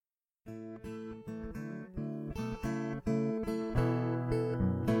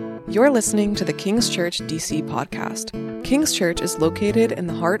You're listening to the King's Church DC podcast. King's Church is located in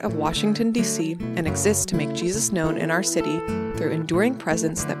the heart of Washington, D.C., and exists to make Jesus known in our city through enduring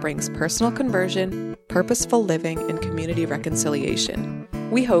presence that brings personal conversion, purposeful living, and community reconciliation.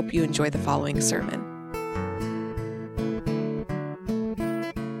 We hope you enjoy the following sermon.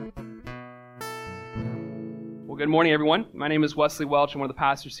 Well, good morning, everyone. My name is Wesley Welch. I'm one of the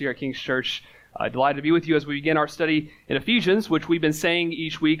pastors here at King's Church. Delighted to be with you as we begin our study in Ephesians, which we've been saying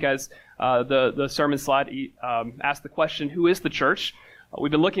each week as the sermon slide asks the question, who is the church? We've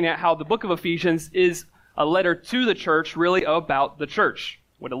been looking at how the book of Ephesians is a letter to the church, really about the church,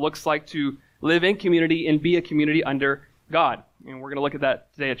 what it looks like to live in community and be a community under God. And we're going to look at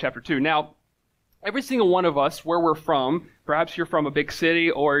that today at chapter 2. Now, every single one of us, where we're from, perhaps you're from a big city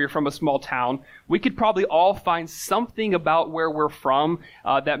or you're from a small town, we could probably all find something about where we're from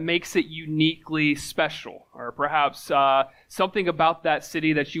that makes it uniquely special. Or perhaps something about that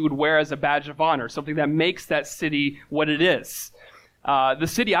city that you would wear as a badge of honor, something that makes that city what it is. The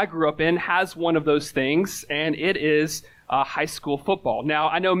city I grew up in has one of those things, and it is high school football. Now,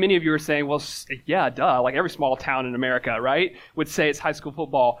 I know many of you are saying, well, yeah, duh, like every small town in America, right, would say it's high school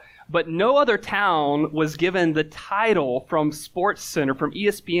football. But no other town was given the title from Sports Center, from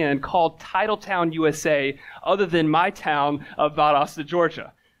ESPN, called Titletown, USA, other than my town of Valdosta,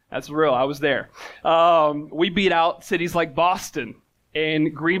 Georgia. That's real. I was there. We beat out cities like Boston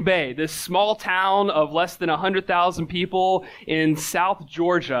and Green Bay. This small town of less than 100,000 people in South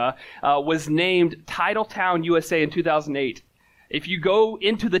Georgia was named Titletown, USA in 2008. If you go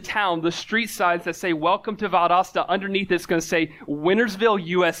into the town, the street signs that say, "Welcome to Valdosta," underneath it's going to say, "Wintersville,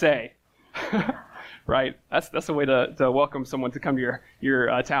 USA." Right? That's a way to welcome someone to come to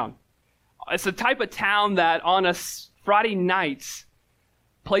your town. It's a type of town that on a Friday night,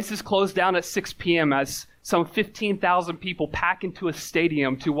 places close down at 6 p.m. as some 15,000 people pack into a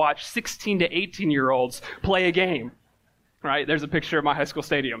stadium to watch 16 to 18-year-olds play a game. Right? There's a picture of my high school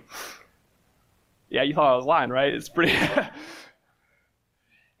stadium. Yeah, you thought I was lying, right? It's pretty...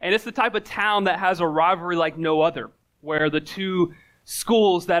 And it's the type of town that has a rivalry like no other, where the two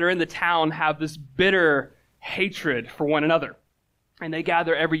schools that are in the town have this bitter hatred for one another. And they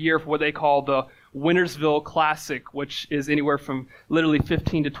gather every year for what they call the Wintersville Classic, which is anywhere from literally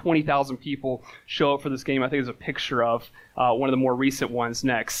 15 to 20,000 people show up for this game. I think there's a picture of one of the more recent ones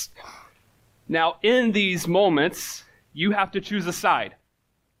next. Now, in these moments, you have to choose a side.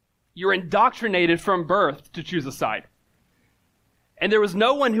 You're indoctrinated from birth to choose a side. And there was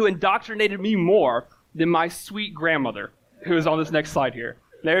no one who indoctrinated me more than my sweet grandmother, who is on this next slide here.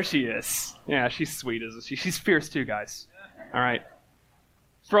 There she is. Yeah, she's sweet, isn't she? She's fierce too, guys. All right.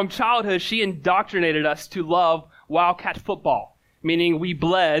 From childhood, she indoctrinated us to love Wildcat football, meaning we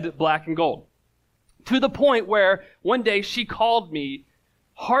bled black and gold. To the point where one day she called me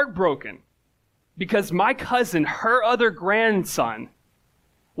heartbroken because my cousin, her other grandson,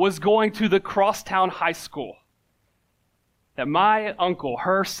 was going to the Crosstown High School. That my uncle,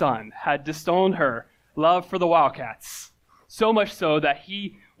 her son, had disowned her love for the Wildcats. So much so that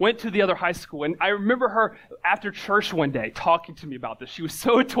he went to the other high school. And I remember her after church one day talking to me about this. She was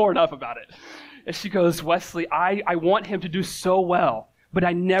so torn up about it. And she goes, "Wesley, I want him to do so well, but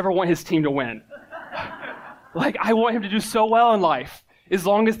I never want his team to win." Like, I want him to do so well in life as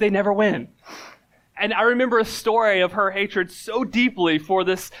long as they never win. And I remember a story of her hatred so deeply for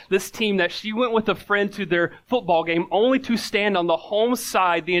this team that she went with a friend to their football game only to stand on the home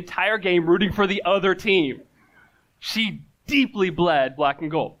side the entire game rooting for the other team. She deeply bled black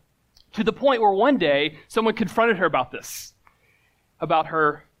and gold. To the point where one day someone confronted her about this, about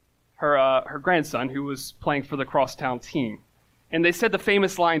her grandson who was playing for the Crosstown team. And they said the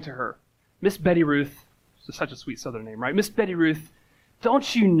famous line to her, "Miss Betty Ruth," such a sweet Southern name, right? "Miss Betty Ruth,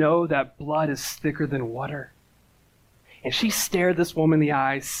 don't you know that blood is thicker than water?" And she stared this woman in the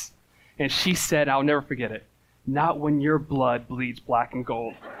eyes, and she said, I'll never forget it, "Not when your blood bleeds black and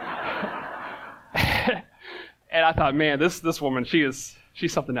gold." And I thought, man, this woman, she's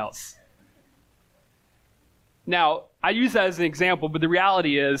something else. Now, I use that as an example, but the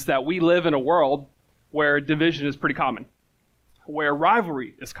reality is that we live in a world where division is pretty common, where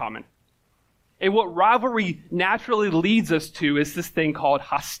rivalry is common. And what rivalry naturally leads us to is this thing called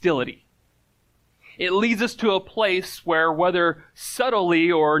hostility. It leads us to a place where, whether subtly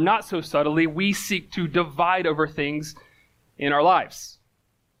or not so subtly, we seek to divide over things in our lives,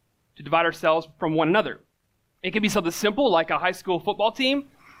 to divide ourselves from one another. It can be something simple like a high school football team,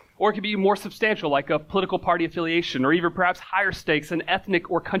 or it can be more substantial like a political party affiliation, or even perhaps higher stakes, an ethnic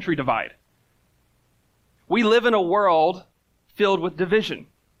or country divide. We live in a world filled with division,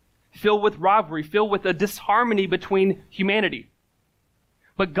 filled with rivalry, filled with a disharmony between humanity.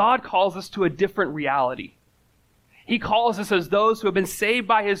 But God calls us to a different reality. He calls us as those who have been saved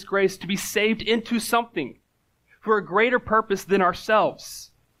by his grace to be saved into something for a greater purpose than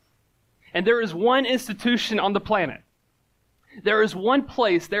ourselves. And there is one institution on the planet. There is one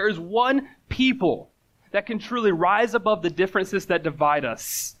place, there is one people that can truly rise above the differences that divide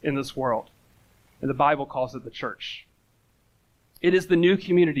us in this world. And the Bible calls it the church. It is the new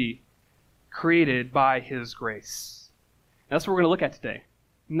community created by his grace. And that's what we're going to look at today.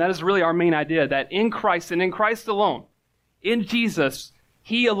 And that is really our main idea, that in Christ and in Christ alone, in Jesus,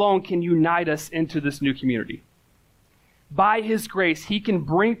 he alone can unite us into this new community. By his grace, he can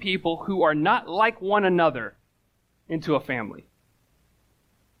bring people who are not like one another into a family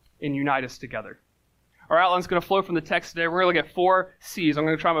and unite us together. Our outline's going to flow from the text today. We're going to look at 4 C's. I'm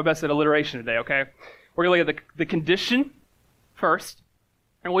going to try my best at alliteration today, okay? We're going to look at the condition first.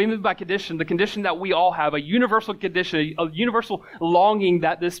 And what we mean by condition, the condition that we all have, a universal condition, a universal longing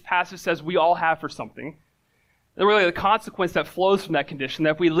that this passage says we all have for something. And really the consequence that flows from that condition,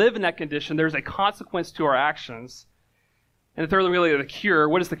 that if we live in that condition, there's a consequence to our actions. And thirdly, really the cure.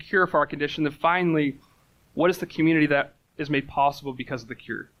 What is the cure for our condition? And finally, what is the community that is made possible because of the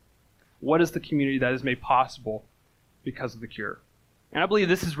cure? What is the community that is made possible because of the cure? And I believe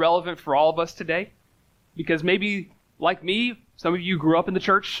this is relevant for all of us today, because maybe, like me, some of you grew up in the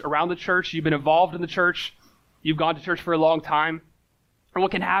church, around the church, you've been involved in the church, you've gone to church for a long time. And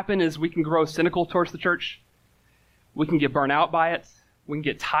what can happen is we can grow cynical towards the church. We can get burnt out by it. We can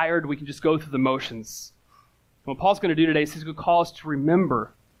get tired. We can just go through the motions. And what Paul's going to do today is he's going to call us to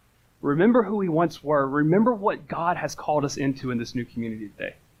remember who we once were. Remember what God has called us into in this new community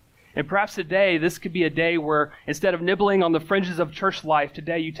today. And perhaps today, this could be a day where instead of nibbling on the fringes of church life,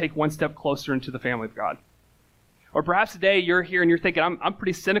 today you take one step closer into the family of God. Or perhaps today you're here and you're thinking, I'm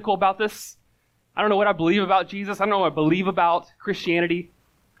pretty cynical about this. I don't know what I believe about Jesus. I don't know what I believe about Christianity.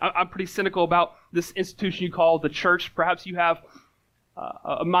 I'm pretty cynical about this institution you call the church. Perhaps you have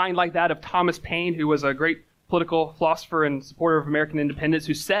a mind like that of Thomas Paine, who was a great political philosopher and supporter of American independence,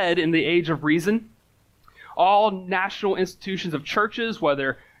 who said in the Age of Reason, all national institutions of churches,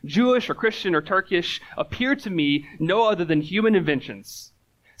 whether Jewish or Christian or Turkish, appear to me no other than human inventions,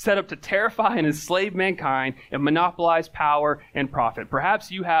 set up to terrify and enslave mankind and monopolize power and profit. Perhaps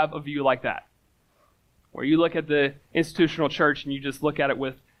you have a view like that, where you look at the institutional church and you just look at it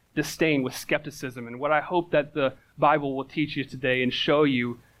with disdain, with skepticism. And what I hope that the Bible will teach you today and show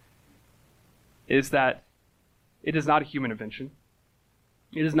you is that it is not a human invention.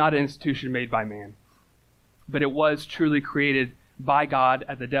 It is not an institution made by man, but it was truly created by God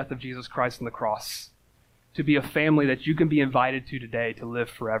at the death of Jesus Christ on the cross, to be a family that you can be invited to today to live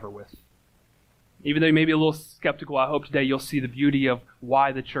forever with. Even though you may be a little skeptical, I hope today you'll see the beauty of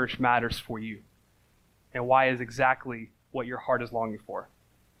why the church matters for you and why it is exactly what your heart is longing for.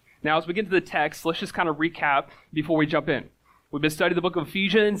 Now, as we get to the text, let's just kind of recap before we jump in. We've been studying the book of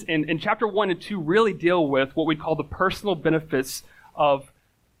Ephesians, and chapter 1 and 2 really deal with what we call the personal benefits of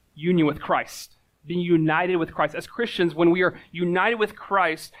union with Christ. Being united with Christ. As Christians, when we are united with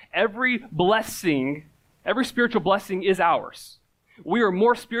Christ, every blessing, every spiritual blessing is ours. We are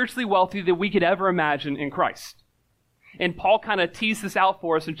more spiritually wealthy than we could ever imagine in Christ. And Paul kind of teased this out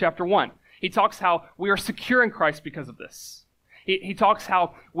for us in chapter 1. He talks how we are secure in Christ because of this. He talks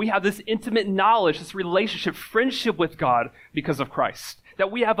how we have this intimate knowledge, this relationship, friendship with God because of Christ.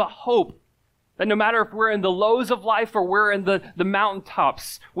 That we have a hope. That no matter if we're in the lows of life or we're in the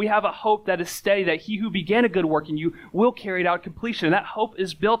mountaintops, we have a hope that is steady, that he who began a good work in you will carry it out to completion. And that hope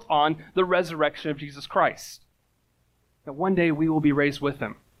is built on the resurrection of Jesus Christ. That one day we will be raised with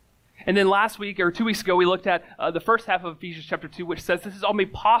him. And then last week, or 2 weeks ago, we looked at the first half of Ephesians chapter 2, which says this is all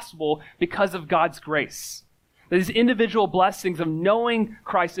made possible because of God's grace. These individual blessings of knowing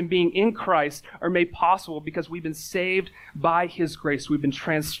Christ and being in Christ are made possible because we've been saved by his grace. We've been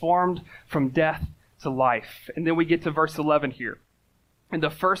transformed from death to life. And then we get to verse 11 here. And the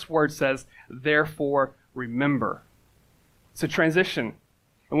first word says, therefore, remember. It's a transition.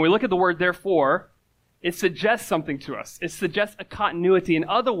 And when we look at the word therefore, it suggests something to us. It suggests a continuity. In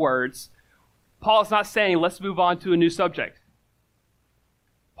other words, Paul is not saying, let's move on to a new subject.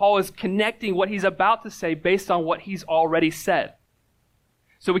 Paul is connecting what he's about to say based on what he's already said.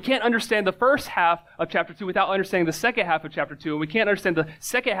 So we can't understand the first half of chapter 2 without understanding the second half of chapter 2, and we can't understand the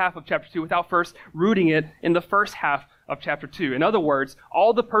second half of chapter 2 without first rooting it in the first half of chapter 2. In other words,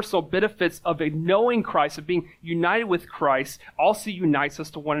 all the personal benefits of knowing Christ, of being united with Christ, also unites us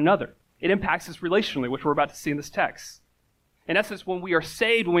to one another. It impacts us relationally, which we're about to see in this text. In essence, when we are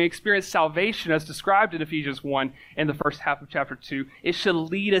saved, when we experience salvation as described in Ephesians 1 and the first half of chapter 2, it should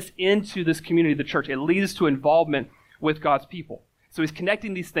lead us into this community, the church. It leads us to involvement with God's people. So he's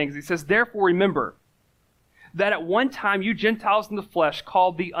connecting these things. He says, therefore remember that at one time you Gentiles in the flesh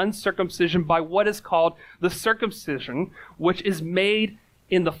called the uncircumcision by what is called the circumcision, which is made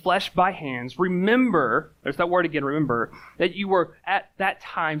in the flesh by hands. Remember, there's that word again, remember, that you were at that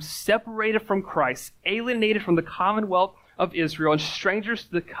time separated from Christ, alienated from the commonwealth of Israel, and strangers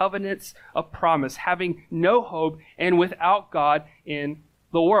to the covenants of promise, having no hope and without God in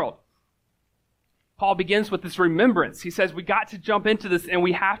the world. Paul begins with this remembrance. He says we got to jump into this and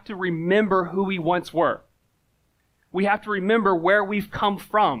we have to remember who we once were. We have to remember where we've come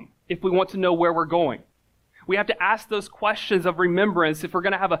from if we want to know where we're going. We have to ask those questions of remembrance if we're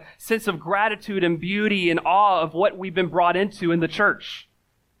going to have a sense of gratitude and beauty and awe of what we've been brought into in the church.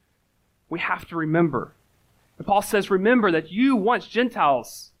 We have to remember. And Paul says, remember that you once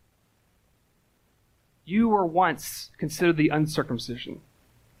Gentiles, you were once considered the uncircumcision,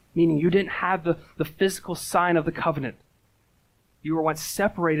 meaning you didn't have the physical sign of the covenant. You were once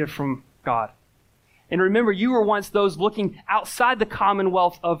separated from God. And remember, you were once those looking outside the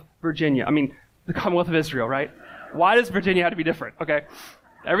Commonwealth of Virginia. The Commonwealth of Israel, right? Why does Virginia have to be different? Okay.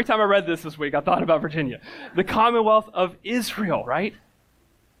 Every time I read this week, I thought about Virginia. The Commonwealth of Israel, right?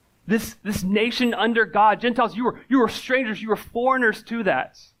 This nation under God. Gentiles, you were strangers, you were foreigners to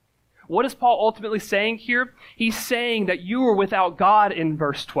that. What is Paul ultimately saying here? He's saying that you were without God in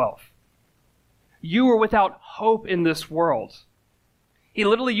verse 12. You were without hope in this world. He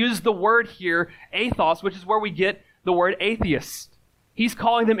literally used the word here, athos, which is where we get the word atheist. He's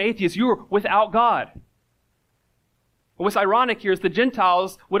calling them atheists. You were without God. What's ironic here is the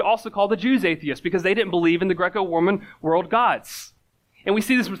Gentiles would also call the Jews atheists because they didn't believe in the Greco-Roman world gods. And we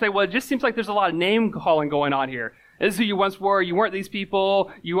see this and say, well, it just seems like there's a lot of name calling going on here. This is who you once were. You weren't these people.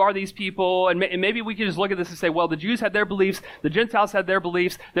 You are these people. And maybe we could just look at this and say, well, the Jews had their beliefs. The Gentiles had their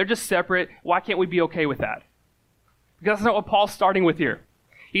beliefs. They're just separate. Why can't we be okay with that? Because that's not what Paul's starting with here.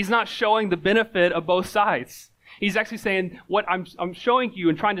 He's not showing the benefit of both sides. He's actually saying what I'm showing you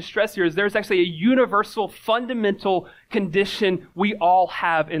and trying to stress here is there's actually a universal, fundamental condition we all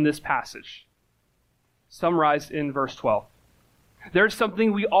have in this passage. Summarized in verse 12. There's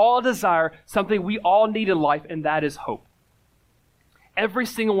something we all desire, something we all need in life, and that is hope. Every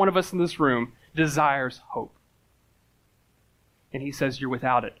single one of us in this room desires hope. And he says you're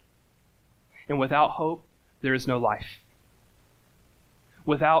without it. And without hope, there is no life.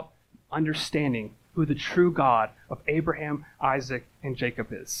 Without understanding who the true God of Abraham, Isaac, and Jacob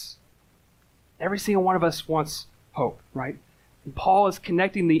is. Every single one of us wants hope, right? And Paul is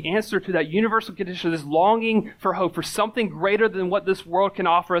connecting the answer to that universal condition, this longing for hope, for something greater than what this world can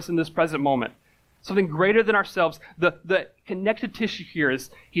offer us in this present moment. Something greater than ourselves. The connected tissue here is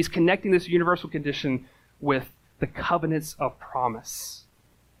he's connecting this universal condition with the covenants of promise.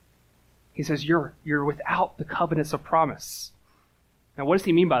 He says, you're without the covenants of promise. Now, what does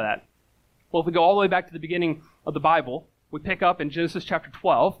he mean by that? Well, if we go all the way back to the beginning of the Bible, we pick up in Genesis chapter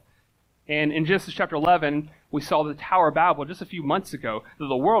 12, and in Genesis chapter 11, we saw the Tower of Babel just a few months ago, that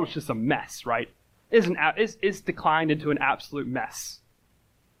the world was just a mess, right? It's declined into an absolute mess.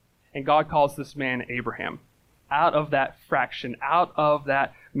 And God calls this man Abraham out of that fraction, out of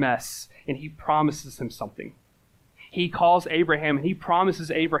that mess, and he promises him something. He calls Abraham and he promises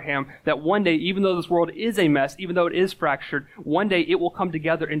Abraham that one day, even though this world is a mess, even though it is fractured, one day it will come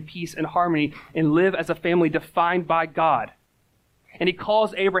together in peace and harmony and live as a family defined by God. And he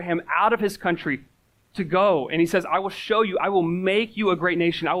calls Abraham out of his country to go. And he says, I will show you, I will make you a great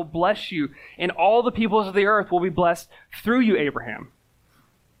nation. I will bless you. And all the peoples of the earth will be blessed through you, Abraham.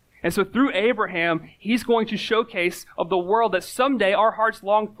 And so through Abraham, he's going to showcase of the world that someday our hearts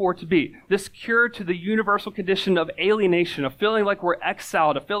long for to be. This cure to the universal condition of alienation, of feeling like we're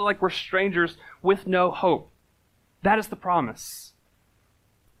exiled, of feeling like we're strangers with no hope. That is the promise.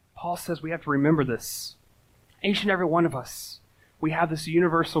 Paul says we have to remember this. Each and every one of us, we have this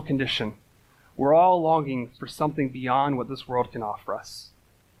universal condition. We're all longing for something beyond what this world can offer us.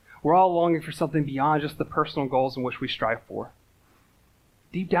 We're all longing for something beyond just the personal goals in which we strive for.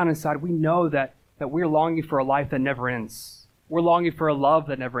 Deep down inside, we know that we're longing for a life that never ends. We're longing for a love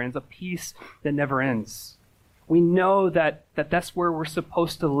that never ends, a peace that never ends. We know that that's where we're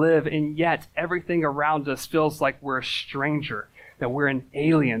supposed to live, and yet everything around us feels like we're a stranger, that we're an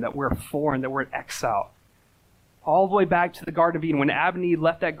alien, that we're foreign, that we're an exile. All the way back to the Garden of Eden, when Adam and Eve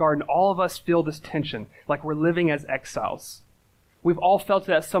left that garden, all of us feel this tension, like we're living as exiles. We've all felt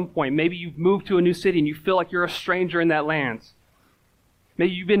it at some point. Maybe you've moved to a new city and you feel like you're a stranger in that land.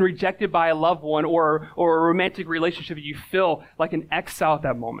 Maybe you've been rejected by a loved one or a romantic relationship and you feel like an exile at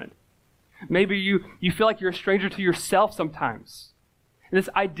that moment. Maybe you feel like you're a stranger to yourself sometimes. And this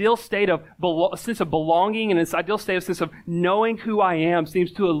ideal state of a sense of belonging and this ideal state of sense of knowing who I am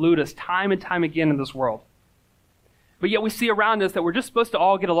seems to elude us time and time again in this world. But yet we see around us that we're just supposed to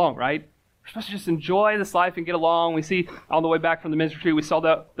all get along, right? We're supposed to just enjoy this life and get along. We see on the way back from the men's retreat, we saw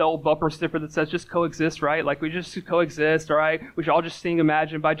the old bumper sticker that says just coexist, right? Like we just coexist, all right? We should all just sing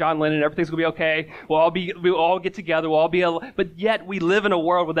Imagine by John Lennon. Everything's going to be okay. We'll all get together. But yet we live in a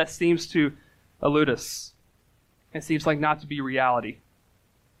world where that seems to elude us. It seems like not to be reality.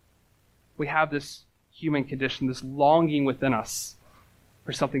 We have this human condition, this longing within us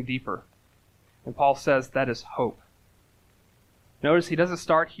for something deeper. And Paul says that is hope. Notice he doesn't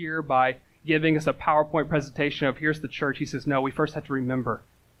start here by giving us a PowerPoint presentation of here's the church. He says, no, we first have to remember,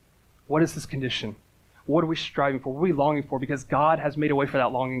 what is this condition? What are we striving for? What are we longing for? Because God has made a way for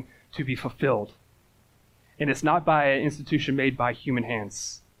that longing to be fulfilled. And it's not by an institution made by human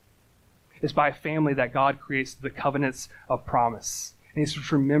hands. It's by a family that God creates the covenants of promise. And he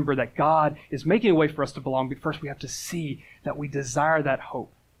says, remember that God is making a way for us to belong, but first we have to see that we desire that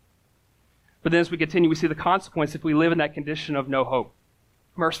hope. But then as we continue, we see the consequence if we live in that condition of no hope.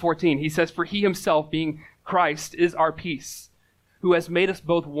 Verse 14, he says, for he himself, being Christ, is our peace, who has made us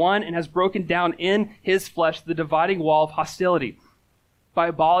both one and has broken down in his flesh the dividing wall of hostility, by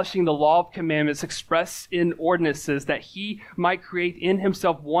abolishing the law of commandments expressed in ordinances, that he might create in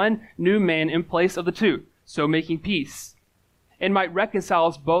himself one new man in place of the two, so making peace, and might reconcile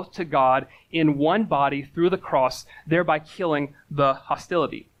us both to God in one body through the cross, thereby killing the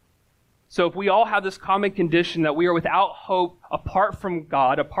hostility. So if we all have this common condition that we are without hope apart from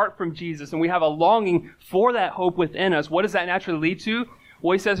God, apart from Jesus, and we have a longing for that hope within us, what does that naturally lead to?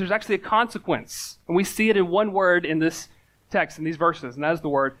 Well, he says there's actually a consequence. And we see it in one word in this text, in these verses, and that is the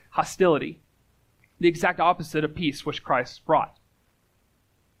word hostility. The exact opposite of peace, which Christ brought.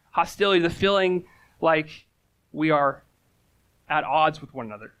 Hostility, the feeling like we are at odds with one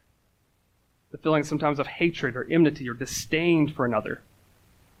another. The feeling sometimes of hatred or enmity or disdain for another.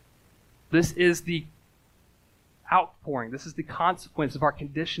 This is the outpouring. This is the consequence of our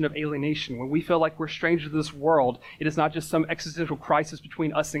condition of alienation. When we feel like we're strangers to this world, it is not just some existential crisis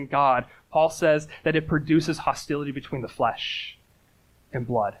between us and God. Paul says that it produces hostility between the flesh and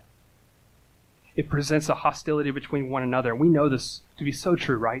blood. It presents a hostility between one another. And we know this to be so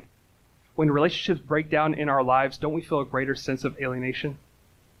true, right? When relationships break down in our lives, don't we feel a greater sense of alienation?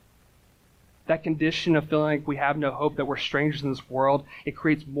 That condition of feeling like we have no hope, that we're strangers in this world, it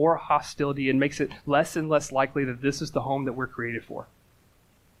creates more hostility and makes it less and less likely that this is the home that we're created for.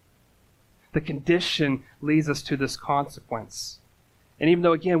 The condition leads us to this consequence. And even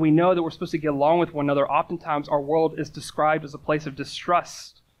though, again, we know that we're supposed to get along with one another, oftentimes our world is described as a place of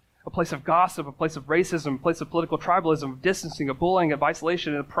distrust, a place of gossip, a place of racism, a place of political tribalism, of distancing, of bullying, of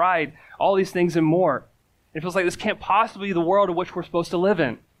isolation, of pride, all these things and more. It feels like this can't possibly be the world in which we're supposed to live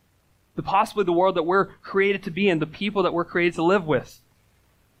in. Possibly the world that we're created to be in, the people that we're created to live with.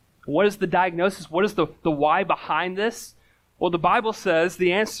 What is the diagnosis? What is the why behind this? Well, the Bible says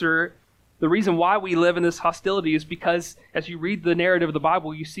the answer, the reason why we live in this hostility is because as you read the narrative of the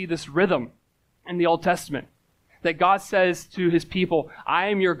Bible, you see this rhythm in the Old Testament. That God says to his people, I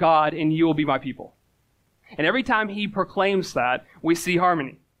am your God and you will be my people. And every time he proclaims that, we see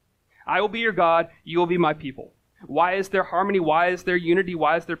harmony. I will be your God, you will be my people. Why is there harmony? Why is there unity?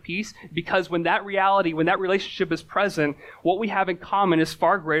 Why is there peace? Because when that reality, when that relationship is present, what we have in common is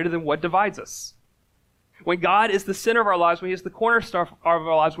far greater than what divides us. When God is the center of our lives, when he is the cornerstone of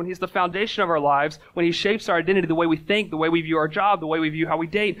our lives, when he's the foundation of our lives, when he shapes our identity, the way we think, the way we view our job, the way we view how we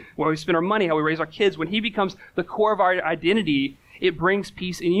date, the way we spend our money, how we raise our kids, when he becomes the core of our identity, it brings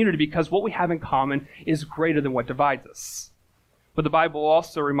peace and unity because what we have in common is greater than what divides us. But the Bible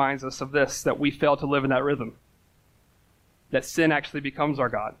also reminds us of this, that we fail to live in that rhythm. That sin actually becomes our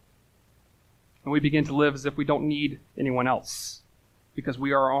God. And we begin to live as if we don't need anyone else because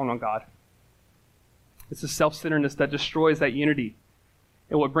we are our own on God. It's the self-centeredness that destroys that unity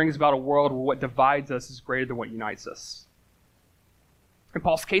and what brings about a world where what divides us is greater than what unites us. And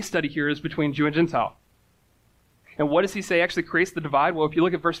Paul's case study here is between Jew and Gentile. And what does he say actually creates the divide? Well, if you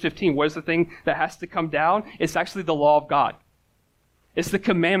look at verse 15, what is the thing that has to come down? It's actually the law of God. It's the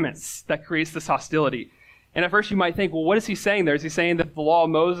commandments that creates this hostility. And at first you might think, well, what is he saying there? Is he saying that the law of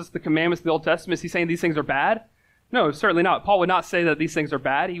Moses, the commandments of the Old Testament, is he saying these things are bad? No, certainly not. Paul would not say that these things are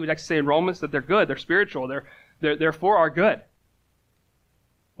bad. He would actually say in Romans that they're good, they're spiritual, they're for our good.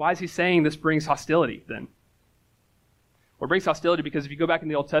 Why is he saying this brings hostility then? Well, it brings hostility because if you go back in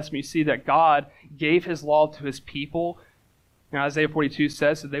the Old Testament, you see that God gave his law to his people. Now, Isaiah 42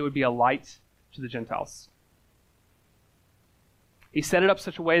 says that they would be a light to the Gentiles. He set it up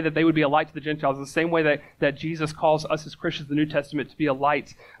such a way that they would be a light to the Gentiles, in the same way that Jesus calls us as Christians in the New Testament to be a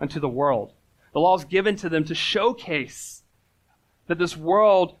light unto the world. The law is given to them to showcase that this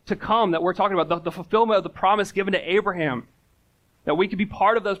world to come that we're talking about, the fulfillment of the promise given to Abraham, that we could be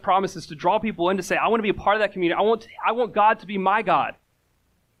part of those promises, to draw people in to say, I want to be a part of that community. I want God to be my God.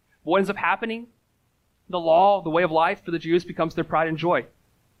 What ends up happening? The law, the way of life for the Jews becomes their pride and joy.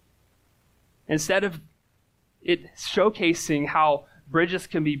 Instead of it showcasing how bridges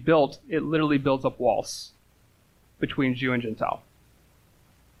can be built, it literally builds up walls between Jew and Gentile.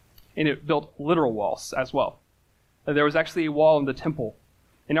 And it built literal walls as well. There was actually a wall in the temple.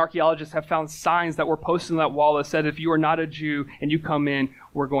 And archaeologists have found signs that were posted on that wall that said, if you are not a Jew and you come in,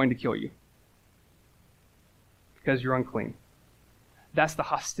 we're going to kill you because you're unclean. That's the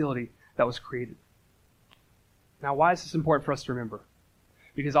hostility that was created. Now, why is this important for us to remember?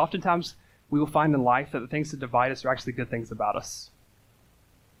 Because oftentimes we will find in life that the things that divide us are actually good things about us.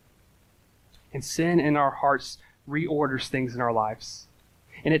 And sin in our hearts reorders things in our lives.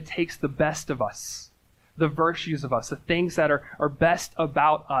 And it takes the best of us, the virtues of us, the things that are best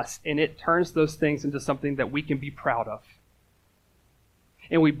about us, and it turns those things into something that we can be proud of.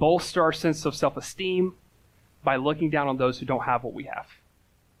 And we bolster our sense of self-esteem by looking down on those who don't have what we have,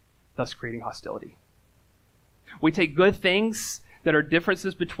 thus creating hostility. We take good things that are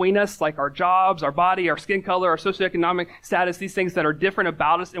differences between us, like our jobs, our body, our skin color, our socioeconomic status, these things that are different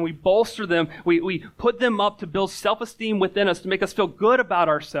about us, and we bolster them. We put them up to build self-esteem within us, to make us feel good about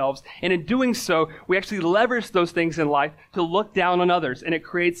ourselves. And in doing so, we actually leverage those things in life to look down on others, and it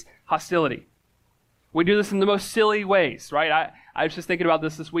creates hostility. We do this in the most silly ways, right? I was just thinking about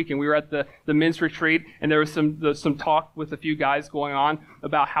this weekend. We were at the men's retreat, and there was some talk with a few guys going on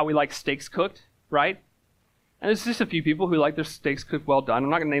about how we like steaks cooked, right? And there's just a few people who like their steaks cooked well done. I'm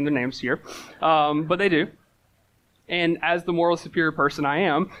not going to name their names here, but they do. And as the moral superior person I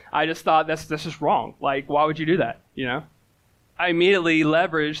am, I just thought that's just wrong. Like, why would you do that? You know, I immediately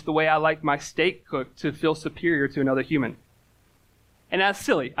leveraged the way I like my steak cooked to feel superior to another human. And that's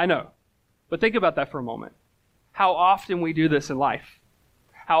silly, I know. But think about that for a moment. How often we do this in life.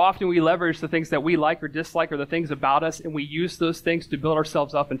 How often we leverage the things that we like or dislike or the things about us, and we use those things to build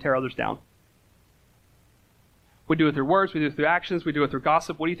ourselves up and tear others down. We do it through words, we do it through actions, we do it through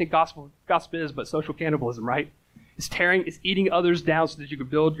gossip. What do you think gossip is but social cannibalism, right? It's eating others down so that you can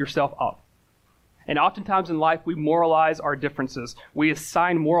build yourself up. And oftentimes in life, we moralize our differences. We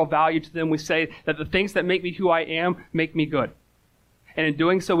assign moral value to them. We say that the things that make me who I am make me good. And in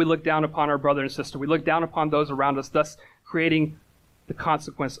doing so, we look down upon our brother and sister. We look down upon those around us, thus creating the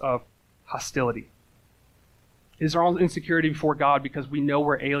consequence of hostility. It is our own insecurity before God because we know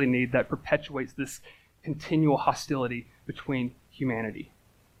we're alienated that perpetuates this continual hostility between humanity.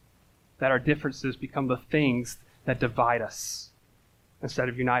 That our differences become the things that divide us instead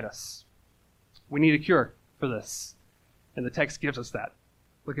of unite us. We need a cure for this. And the text gives us that.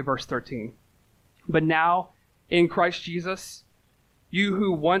 Look at verse 13. But now, in Christ Jesus, you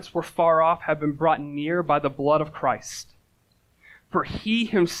who once were far off have been brought near by the blood of Christ. For he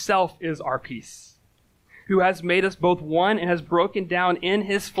himself is our peace, who has made us both one and has broken down in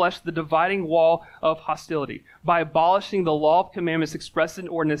his flesh the dividing wall of hostility, by abolishing the law of commandments expressed in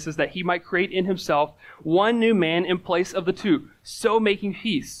ordinances, that he might create in himself one new man in place of the two, so making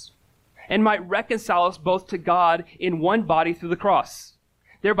peace, and might reconcile us both to God in one body through the cross,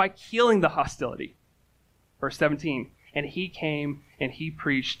 thereby killing the hostility. Verse 17, and he came and he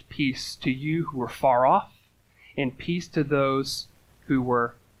preached peace to you who were far off, and peace to those who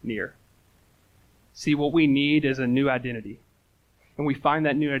were near. See, what we need is a new identity. And we find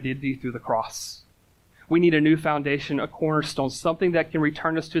that new identity through the cross. We need a new foundation, a cornerstone, something that can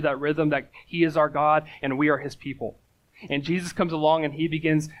return us to that rhythm that he is our God and we are his people. And Jesus comes along and he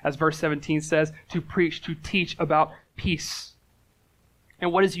begins, as verse 17 says, to preach, to teach about peace.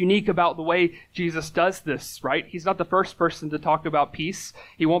 And what is unique about the way Jesus does this, right? He's not the first person to talk about peace.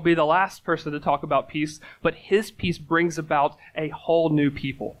 He won't be the last person to talk about peace, but his peace brings about a whole new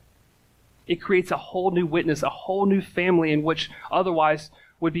people. It creates a whole new witness, a whole new family in which otherwise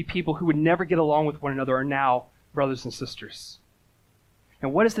would be people who would never get along with one another are now brothers and sisters.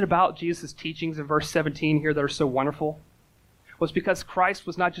 And what is it about Jesus' teachings in verse 17 here that are so wonderful? Well, it's because Christ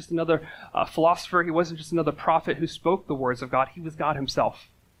was not just another philosopher. He wasn't just another prophet who spoke the words of God. He was God himself.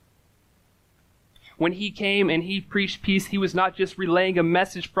 When he came and he preached peace, he was not just relaying a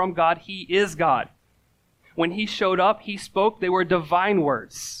message from God. He is God. When he showed up, he spoke. They were divine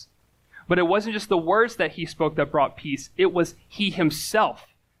words. But it wasn't just the words that he spoke that brought peace. It was he himself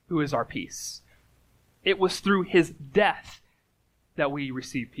who is our peace. It was through his death that we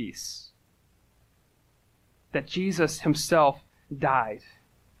receive peace. That Jesus himself died.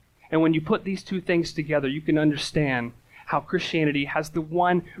 And when you put these two things together, you can understand how Christianity has the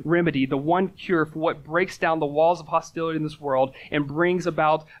one remedy, the one cure for what breaks down the walls of hostility in this world and brings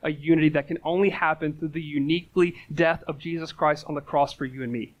about a unity that can only happen through the uniquely death of Jesus Christ on the cross for you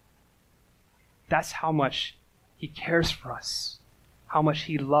and me. That's how much he cares for us, how much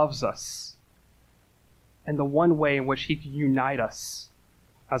he loves us, and the one way in which he can unite us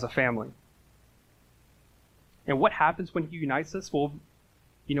as a family. And what happens when he unites us? Well,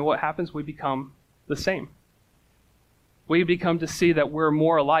 you know what happens? We become the same. We become to see that we're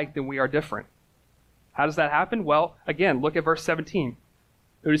more alike than we are different. How does that happen? Well, again, look at verse 17.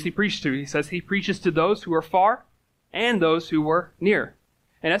 Who does he preach to? He says he preaches to those who are far and those who were near.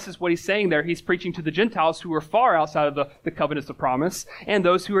 In essence, what he's saying there, he's preaching to the Gentiles who are far outside of the covenants of promise and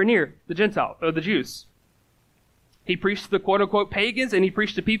those who are near, the Jews. He preached to the quote-unquote pagans, and he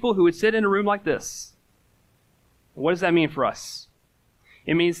preached to people who would sit in a room like this. What does that mean for us?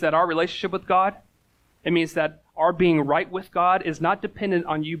 It means that our relationship with God, it means that our being right with God is not dependent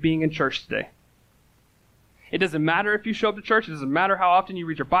on you being in church today. It doesn't matter if you show up to church. It doesn't matter how often you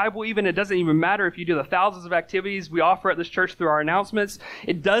read your Bible even. It doesn't even matter if you do the thousands of activities we offer at this church through our announcements.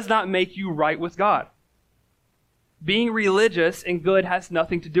 It does not make you right with God. Being religious and good has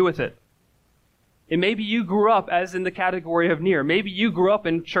nothing to do with it. And maybe you grew up as in the category of near. Maybe you grew up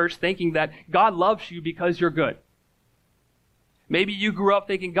in church thinking that God loves you because you're good. Maybe you grew up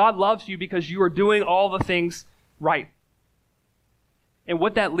thinking God loves you because you are doing all the things right. And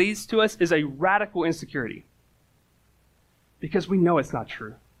what that leads to us is a radical insecurity. Because we know it's not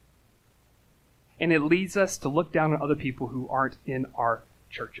true. And it leads us to look down on other people who aren't in our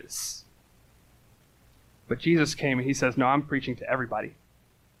churches. But Jesus came and he says, no, I'm preaching to everybody.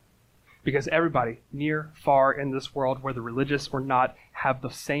 Because everybody, near, far in this world, whether religious or not, have the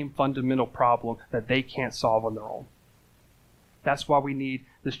same fundamental problem that they can't solve on their own. That's why we need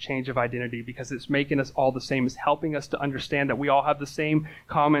this change of identity, because it's making us all the same. It's helping us to understand that we all have the same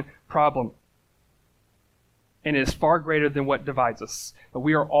common problem. And it is far greater than what divides us. But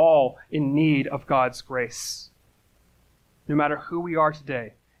we are all in need of God's grace. No matter who we are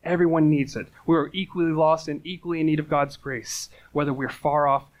today, everyone needs it. We are equally lost and equally in need of God's grace, whether we're far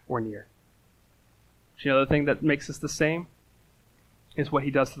off or near. You know, the thing that makes us the same is what he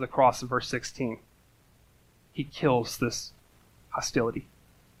does to the cross in verse 16. He kills this hostility.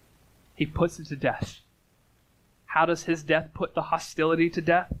 He puts it to death. How does his death put the hostility to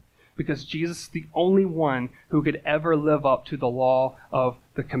death? Because Jesus is the only one who could ever live up to the law of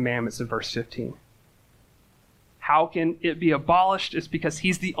the commandments in verse 15. How can it be abolished? It's because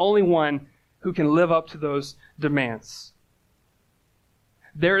he's the only one who can live up to those demands.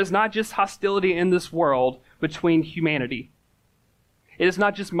 There is not just hostility in this world between humanity. It is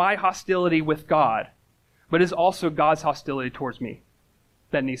not just my hostility with God, but it is also God's hostility towards me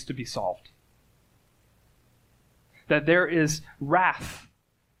that needs to be solved. That there is wrath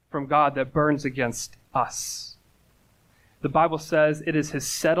from God that burns against us. The Bible says it is his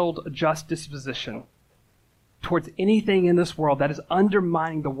settled, just disposition towards anything in this world that is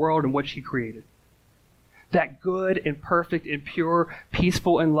undermining the world in which he created. That good and perfect and pure,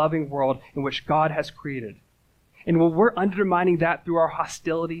 peaceful and loving world in which God has created. And when we're undermining that through our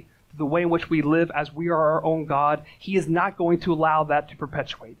hostility, through the way in which we live as we are our own God, he is not going to allow that to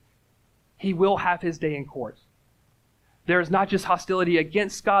perpetuate. He will have his day in court. There is not just hostility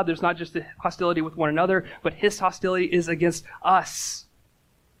against God, there's not just hostility with one another, but his hostility is against us.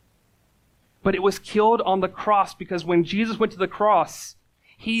 But it was killed on the cross because when Jesus went to the cross,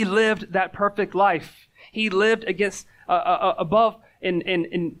 he lived that perfect life. He lived against above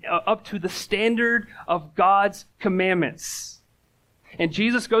and up to the standard of God's commandments. And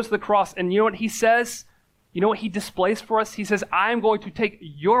Jesus goes to the cross, and you know what he says? You know what he displays for us? He says, I'm going to take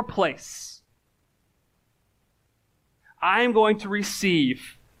your place. I'm going to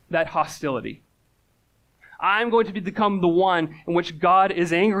receive that hostility. I'm going to become the one in which God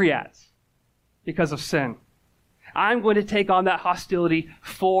is angry at because of sin. I'm going to take on that hostility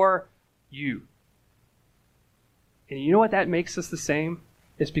for you. And you know what that makes us the same?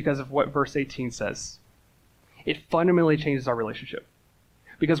 It's because of what verse 18 says. It fundamentally changes our relationship.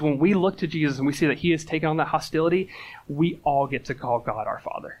 Because when we look to Jesus and we see that he has taken on that hostility, we all get to call God our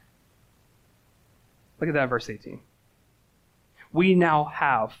Father. Look at that in verse 18. We now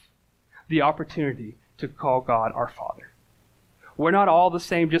have the opportunity to call God our Father. We're not all the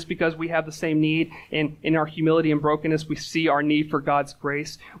same just because we have the same need. And in our humility and brokenness, we see our need for God's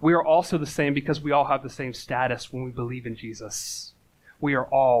grace. We are also the same because we all have the same status when we believe in Jesus. We are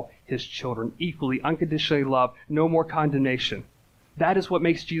all his children, equally, unconditionally loved, no more condemnation. That is what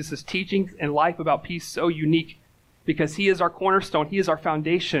makes Jesus' teachings and life about peace so unique because he is our cornerstone. He is our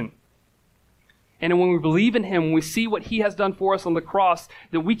foundation. And when we believe in him, when we see what he has done for us on the cross,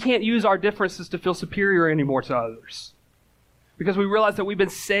 then we can't use our differences to feel superior anymore to others. Because we realize that we've been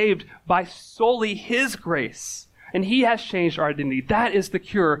saved by solely his grace. And he has changed our identity. That is the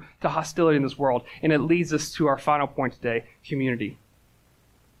cure to hostility in this world. And it leads us to our final point today, community.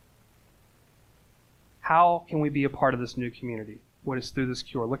 How can we be a part of this new community? What is through this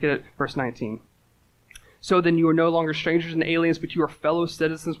cure? Look at it, verse 19. So then you are no longer strangers and aliens, but you are fellow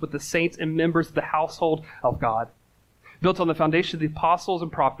citizens with the saints and members of the household of God, built on the foundation of the apostles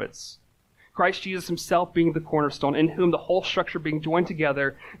and prophets, Christ Jesus himself being the cornerstone, in whom the whole structure being joined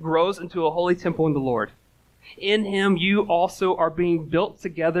together grows into a holy temple in the Lord. In him you also are being built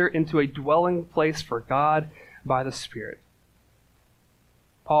together into a dwelling place for God by the Spirit.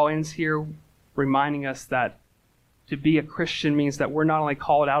 Paul ends here reminding us that to be a Christian means that we're not only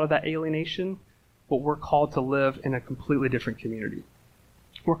called out of that alienation, but we're called to live in a completely different community.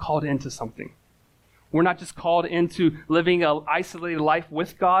 We're called into something. We're not just called into living an isolated life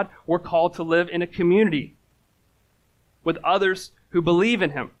with God. We're called to live in a community with others who believe in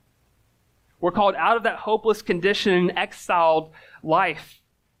him. We're called out of that hopeless condition and exiled life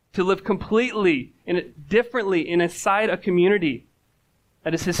to live completely and differently inside a community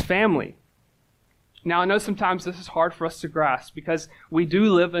that is his family. Now, I know sometimes this is hard for us to grasp because we do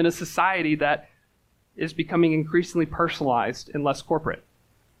live in a society that is becoming increasingly personalized and less corporate.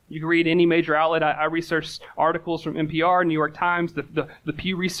 You can read any major outlet. I researched articles from NPR, New York Times, the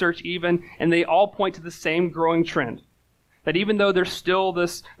Pew Research even, and they all point to the same growing trend. That even though there's still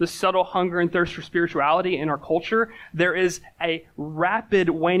this subtle hunger and thirst for spirituality in our culture, there is a rapid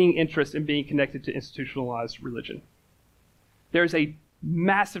waning interest in being connected to institutionalized religion. There's a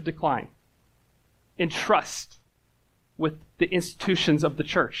massive decline in trust with the institutions of the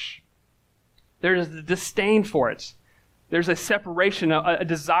church. There's a disdain for it. There's a separation, a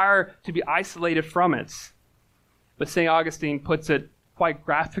desire to be isolated from it. But St. Augustine puts it quite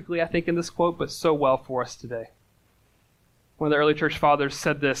graphically, I think, in this quote, but so well for us today. One of the early church fathers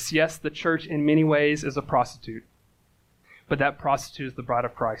said this: yes, the church in many ways is a prostitute, but that prostitute is the bride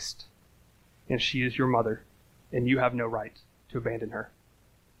of Christ, and she is your mother, and you have no right to abandon her.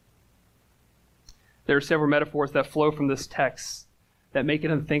 There are several metaphors that flow from this text that make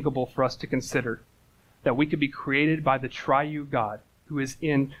it unthinkable for us to consider that we could be created by the triune God who is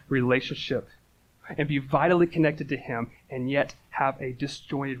in relationship and be vitally connected to him and yet have a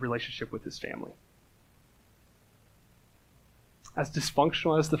disjointed relationship with his family. As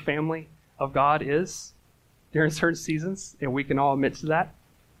dysfunctional as the family of God is during certain seasons, and we can all admit to that,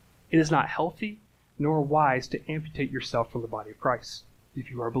 it is not healthy nor wise to amputate yourself from the body of Christ if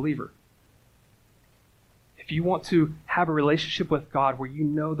you are a believer. If you want to have a relationship with God where you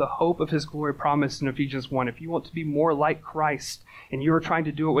know the hope of his glory promised in Ephesians 1, if you want to be more like Christ and you're trying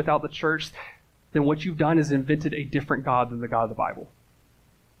to do it without the church, then what you've done is invented a different God than the God of the Bible.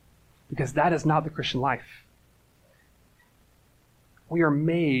 Because that is not the Christian life. We are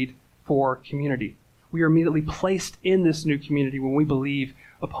made for community. We are immediately placed in this new community when we believe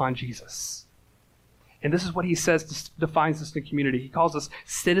upon Jesus. And this is what he says defines this new community. He calls us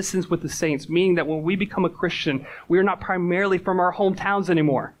citizens with the saints, meaning that when we become a Christian, we are not primarily from our hometowns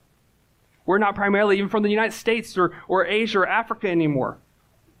anymore. We're not primarily even from the United States or Asia or Africa anymore.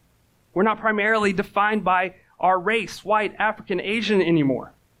 We're not primarily defined by our race, white, African, Asian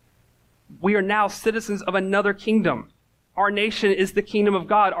anymore. We are now citizens of another kingdom. Our nation is the kingdom of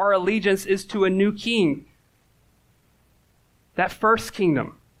God. Our allegiance is to a new king. That first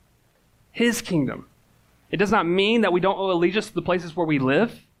kingdom, his kingdom. It does not mean that we don't owe allegiance to the places where we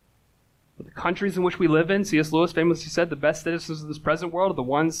live, but the countries in which we live in. C.S. Lewis famously said the best citizens of this present world are the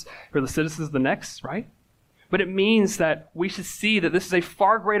ones who are the citizens of the next, right? But it means that we should see that this is a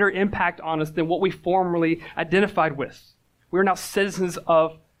far greater impact on us than what we formerly identified with. We are now citizens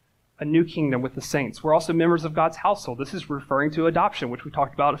of a new kingdom with the saints. We're also members of God's household. This is referring to adoption, which we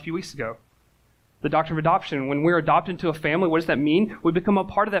talked about a few weeks ago. The doctrine of adoption. When we're adopted into a family, what does that mean? We become a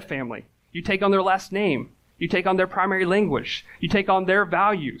part of that family. You take on their last name. You take on their primary language. You take on their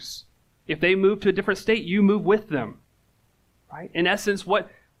values. If they move to a different state, you move with them. Right? In essence, what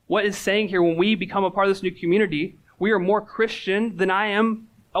is saying here, when we become a part of this new community, we are more Christian than I am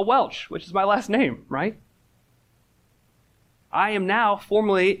a Welsh, which is my last name, right? I am now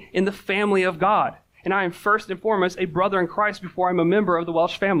formally in the family of God. And I am first and foremost a brother in Christ before I'm a member of the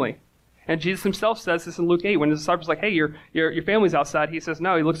Welsh family. And Jesus himself says this in Luke 8, when his disciples are like, hey, your family's outside. He says,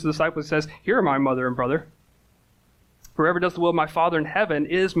 no. He looks at the disciples and says, here are my mother and brother. Whoever does the will of my Father in heaven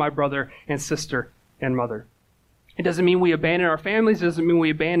is my brother and sister and mother. It doesn't mean we abandon our families. It doesn't mean we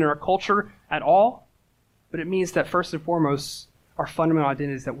abandon our culture at all. But it means that first and foremost, our fundamental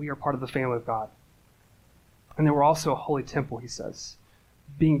identity is that we are part of the family of God. And then we're also a holy temple, he says,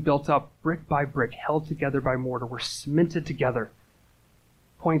 being built up brick by brick, held together by mortar. We're cemented together,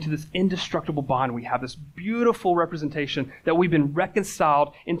 pointing to this indestructible bond we have, this beautiful representation that we've been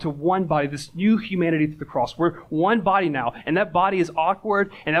reconciled into one body, this new humanity through the cross. We're one body now, and that body is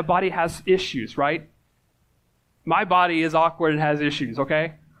awkward, and that body has issues, right? My body is awkward and has issues,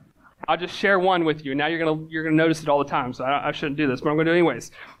 okay? I'll just share one with you. Now you're gonna notice it all the time, so I shouldn't do this, but I'm going to do it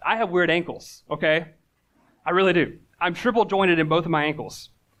anyways. I have weird ankles, okay? I really do. I'm triple jointed in both of my ankles,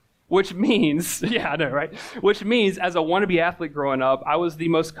 which means, yeah, I know, right? Which means as a wannabe athlete growing up, I was the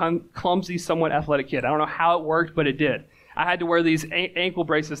most clumsy, somewhat athletic kid. I don't know how it worked, but it did. I had to wear these ankle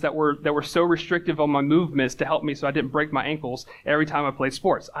braces that were so restrictive on my movements to help me so I didn't break my ankles every time I played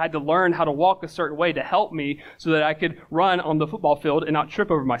sports. I had to learn how to walk a certain way to help me so that I could run on the football field and not trip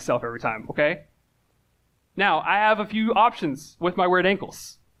over myself every time, okay? Now, I have a few options with my weird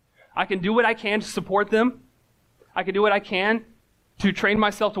ankles. I can do what I can to support them. I can do what I can to train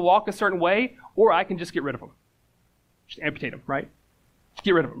myself to walk a certain way, or I can just get rid of them. Just amputate them, right? Just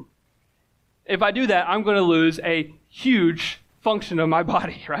get rid of them. If I do that, I'm going to lose a huge function of my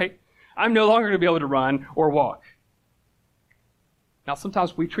body, right? I'm no longer going to be able to run or walk. Now,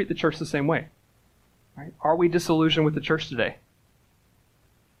 sometimes we treat the church the same way, right? Are we disillusioned with the church today?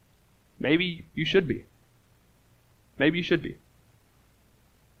 Maybe you should be. Maybe you should be.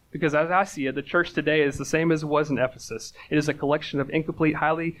 Because as I see it, the church today is the same as it was in Ephesus. It is a collection of incomplete,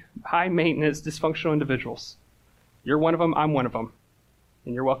 high-maintenance, dysfunctional individuals. You're one of them, I'm one of them.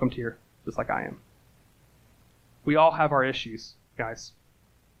 And you're welcomed here, just like I am. We all have our issues, guys.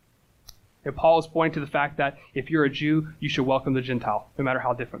 And Paul is pointing to the fact that if you're a Jew, you should welcome the Gentile, no matter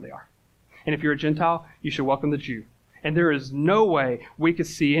how different they are. And if you're a Gentile, you should welcome the Jew. And there is no way we could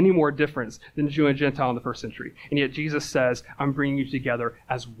see any more difference than Jew and Gentile in the first century. And yet Jesus says, I'm bringing you together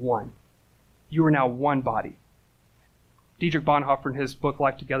as one. You are now one body. Dietrich Bonhoeffer, in his book,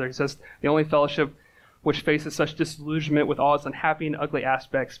 Life Together, he says, the only fellowship which faces such disillusionment with all its unhappy and ugly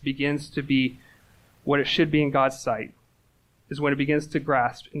aspects begins to be what it should be in God's sight, is when it begins to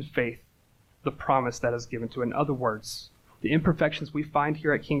grasp in faith the promise that is given to it. In other words, the imperfections we find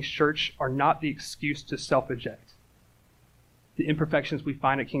here at King's Church are not the excuse to self-eject. The imperfections we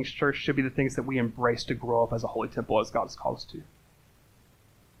find at King's Church should be the things that we embrace to grow up as a holy temple as God has called us to.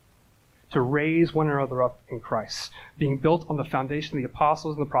 To raise one another up in Christ, being built on the foundation of the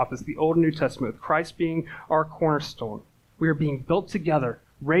apostles and the prophets, the Old and New Testament, with Christ being our cornerstone. We are being built together,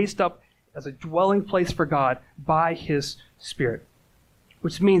 raised up as a dwelling place for God by His Spirit.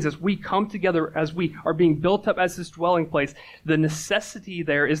 Which means as we come together, as we are being built up as this dwelling place, the necessity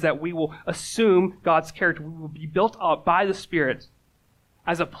there is that we will assume God's character. We will be built up by the Spirit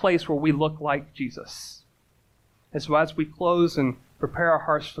as a place where we look like Jesus. And so as we close and prepare our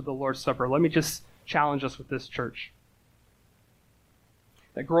hearts for the Lord's Supper, let me just challenge us with this, church.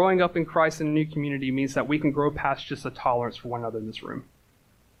 That growing up in Christ in a new community means that we can grow past just a tolerance for one another in this room.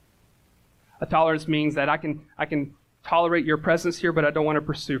 A tolerance means that I can tolerate your presence here, but I don't want to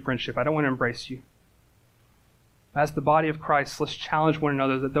pursue friendship. I don't want to embrace you. As the body of Christ, let's challenge one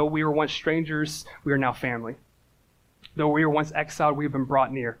another that though we were once strangers, we are now family. Though we were once exiled, we have been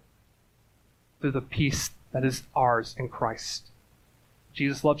brought near through the peace that is ours in Christ.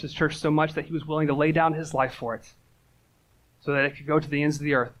 Jesus loved His church so much that He was willing to lay down His life for it so that it could go to the ends of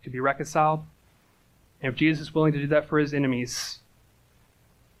the earth, could be reconciled. And if Jesus is willing to do that for His enemies,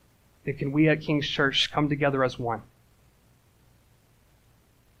 then can we at King's Church come together as one?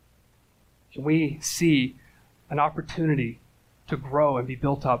 Can we see an opportunity to grow and be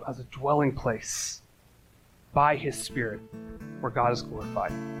built up as a dwelling place by His Spirit where God is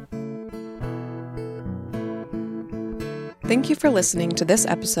glorified? Thank you for listening to this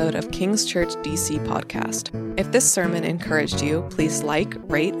episode of King's Church DC podcast. If this sermon encouraged you, please like,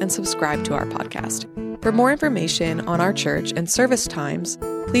 rate, and subscribe to our podcast. For more information on our church and service times,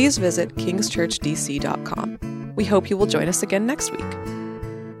 please visit kingschurchdc.com. We hope you will join us again next week.